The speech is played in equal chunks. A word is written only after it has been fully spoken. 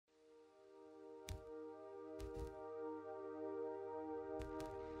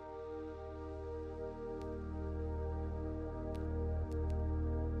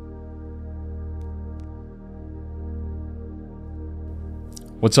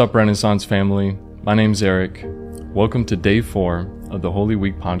What's up, Renaissance family? My name's Erik. Welcome to Day 4 of the Holy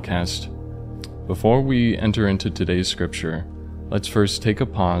Week podcast. Before we enter into today's scripture, let's first take a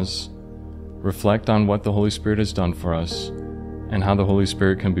pause, reflect on what the Holy Spirit has done for us, and how the Holy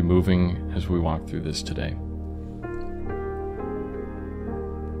Spirit can be moving as we walk through this today.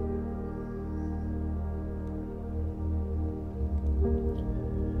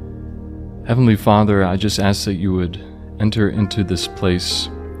 Heavenly Father, I just ask that you would enter into this place,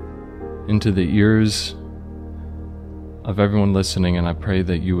 into the ears of everyone listening, and I pray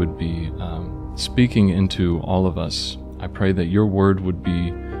that you would be speaking into all of us. I pray that your word would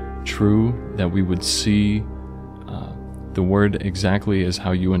be true, that we would see the word exactly as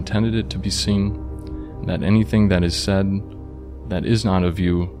how you intended it to be seen, that anything that is said that is not of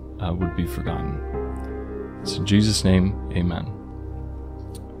you would be forgotten. It's in Jesus' name, amen.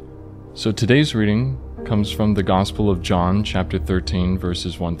 So today's reading comes from the Gospel of John, chapter 13,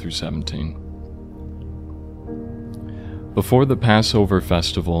 verses 1 through 17. Before the Passover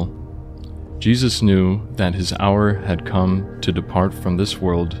festival, Jesus knew that his hour had come to depart from this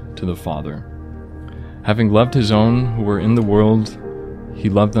world to the Father. Having loved his own who were in the world, he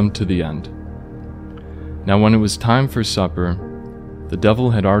loved them to the end. Now when it was time for supper, the devil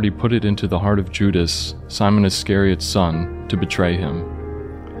had already put it into the heart of Judas, Simon Iscariot's son, to betray him.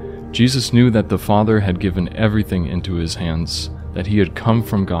 Jesus knew that the Father had given everything into his hands, that he had come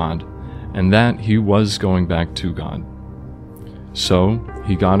from God, and that he was going back to God. So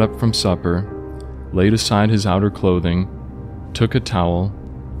he got up from supper, laid aside his outer clothing, took a towel,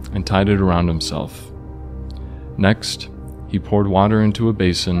 and tied it around himself. Next, he poured water into a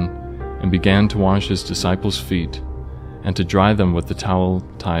basin and began to wash his disciples' feet and to dry them with the towel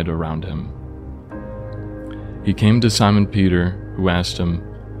tied around him. He came to Simon Peter, who asked him,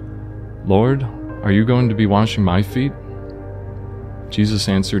 "Lord, are you going to be washing my feet?" Jesus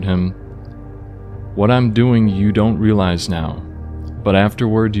answered him, "What I'm doing you don't realize now, but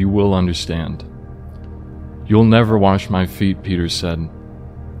afterward you will understand." "You'll never wash my feet," Peter said.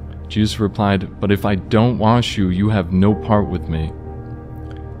 Jesus replied, "But if I don't wash you, you have no part with me."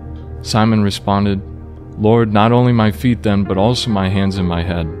 Simon responded, "Lord, not only my feet then, but also my hands and my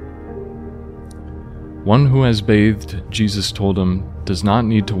head." One who has bathed, Jesus told him, does not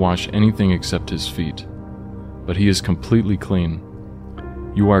need to wash anything except his feet, but he is completely clean.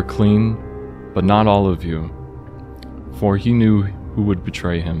 You are clean, but not all of you, for he knew who would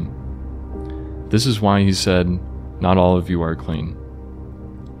betray him. This is why he said, "Not all of you are clean."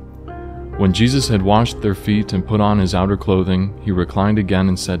 When Jesus had washed their feet and put on his outer clothing, he reclined again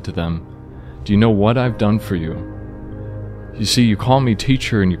and said to them, "Do you know what I've done for you? You see, you call me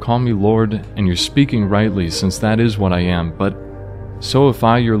teacher and you call me Lord, and you're speaking rightly, since that is what I am. But so if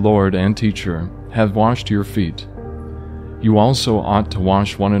I, your Lord and teacher, have washed your feet, you also ought to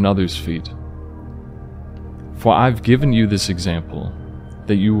wash one another's feet. For I've given you this example,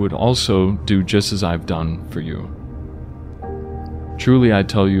 that you would also do just as I've done for you. Truly I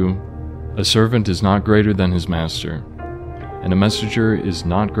tell you, a servant is not greater than his master, and a messenger is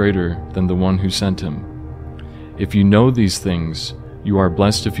not greater than the one who sent him. If you know these things, you are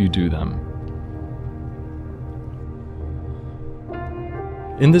blessed if you do them."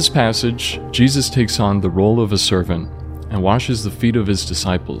 In this passage, Jesus takes on the role of a servant and washes the feet of his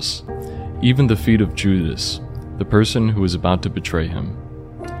disciples, even the feet of Judas, the person who is about to betray him.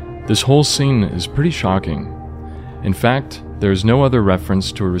 This whole scene is pretty shocking. In fact, there is no other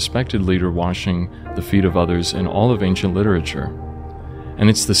reference to a respected leader washing the feet of others in all of ancient literature. And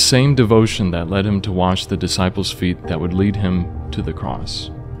it's the same devotion that led him to wash the disciples' feet that would lead him to the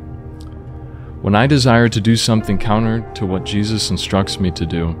cross. When I desire to do something counter to what Jesus instructs me to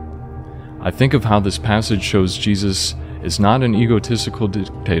do, I think of how this passage shows Jesus is not an egotistical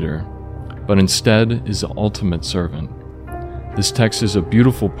dictator, but instead is the ultimate servant. This text is a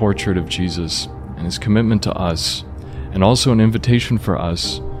beautiful portrait of Jesus and his commitment to us, and also an invitation for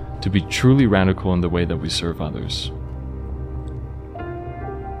us to be truly radical in the way that we serve others.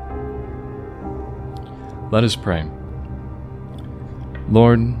 Let us pray.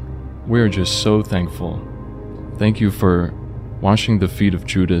 Lord, we are just so thankful. Thank you for washing the feet of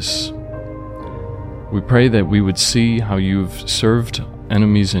Judas. We pray that we would see how you've served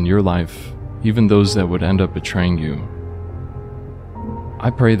enemies in your life, even those that would end up betraying you. I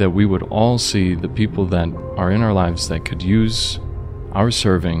pray that we would all see the people that are in our lives that could use our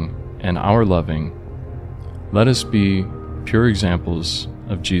serving and our loving. Let us be pure examples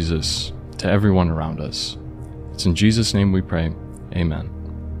of Jesus to everyone around us. It's in Jesus' name we pray. Amen.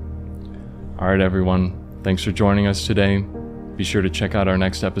 All right, everyone. Thanks for joining us today. Be sure to check out our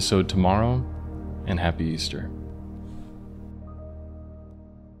next episode tomorrow, and happy Easter.